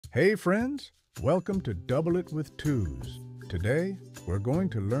Hey friends, welcome to Double It with Twos. Today, we're going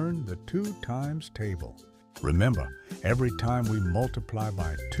to learn the 2 times table. Remember, every time we multiply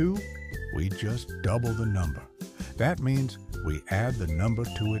by 2, we just double the number. That means we add the number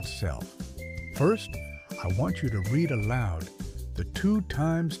to itself. First, I want you to read aloud the 2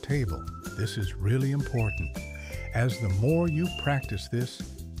 times table. This is really important. As the more you practice this,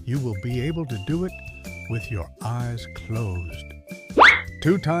 you will be able to do it with your eyes closed.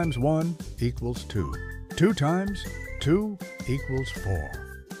 2 times 1 equals 2. 2 times 2 equals 4.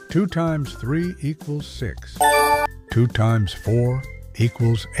 2 times 3 equals 6. 2 times 4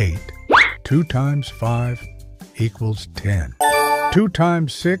 equals 8. 2 times 5 equals 10. 2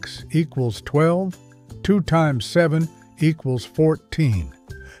 times 6 equals 12. 2 times 7 equals 14.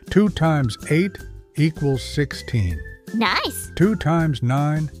 2 times 8 equals 16. Nice! 2 times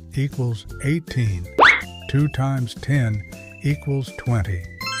 9 equals 18. 2 times 10 equals 20.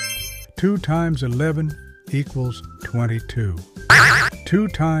 2 times 11 equals 22. 2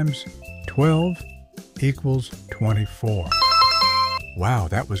 times 12 equals 24. Wow,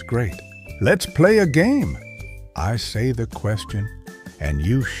 that was great. Let's play a game. I say the question and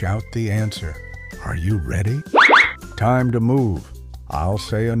you shout the answer. Are you ready? Time to move. I'll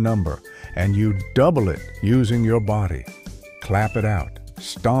say a number and you double it using your body. Clap it out,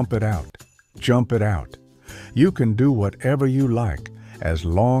 stomp it out, jump it out. You can do whatever you like as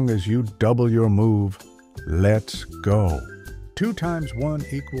long as you double your move. Let's go. 2 times 1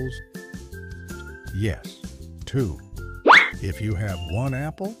 equals, yes, 2. If you have 1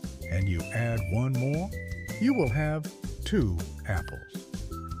 apple and you add 1 more, you will have 2 apples.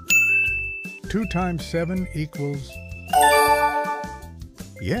 2 times 7 equals,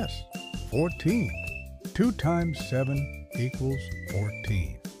 yes, 14. 2 times 7 equals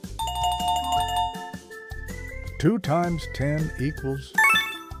 14. 2 times 10 equals,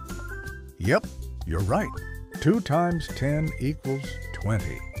 yep, you're right. 2 times 10 equals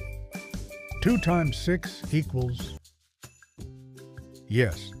 20. 2 times 6 equals,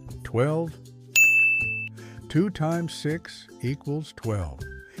 yes, 12. 2 times 6 equals 12.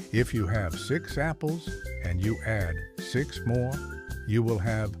 If you have 6 apples and you add 6 more, you will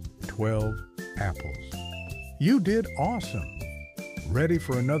have 12 apples. You did awesome. Ready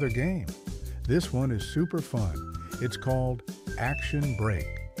for another game? This one is super fun. It's called Action Break.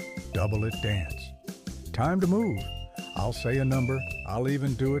 Double It Dance. Time to move. I'll say a number. I'll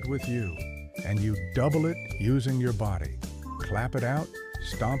even do it with you. And you double it using your body. Clap it out,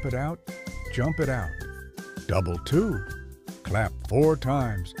 stomp it out, jump it out. Double 2. Clap 4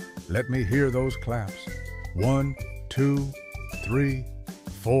 times. Let me hear those claps. 1, 2, 3,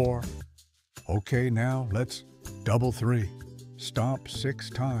 4. Okay, now let's double 3. Stomp 6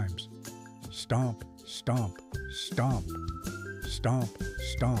 times. Stomp, stomp, stomp, stomp,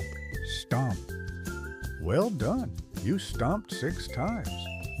 stomp, stomp. Well done. You stomped 6 times.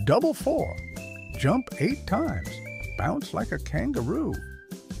 Double 4. Jump 8 times. Bounce like a kangaroo.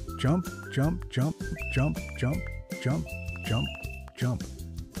 Jump, jump, jump, jump, jump, jump, jump, jump.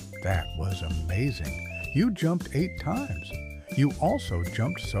 That was amazing. You jumped 8 times. You also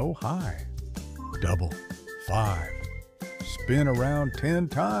jumped so high. Double 5. Spin around 10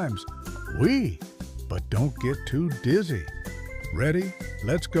 times. Whee! But don't get too dizzy. Ready?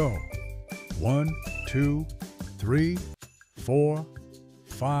 Let's go. 1, 2, 3, 4,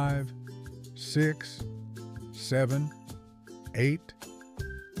 5, 6, 7, 8,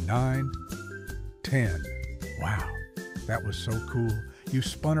 9, 10. Wow, that was so cool. You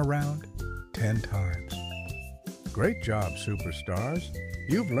spun around 10 times. Great job, superstars.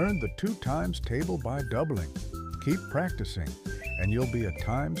 You've learned the 2 times table by doubling. Keep practicing, and you'll be a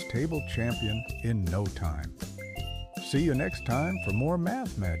times table champion in no time. See you next time for more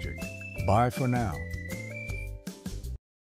math magic. Bye for now.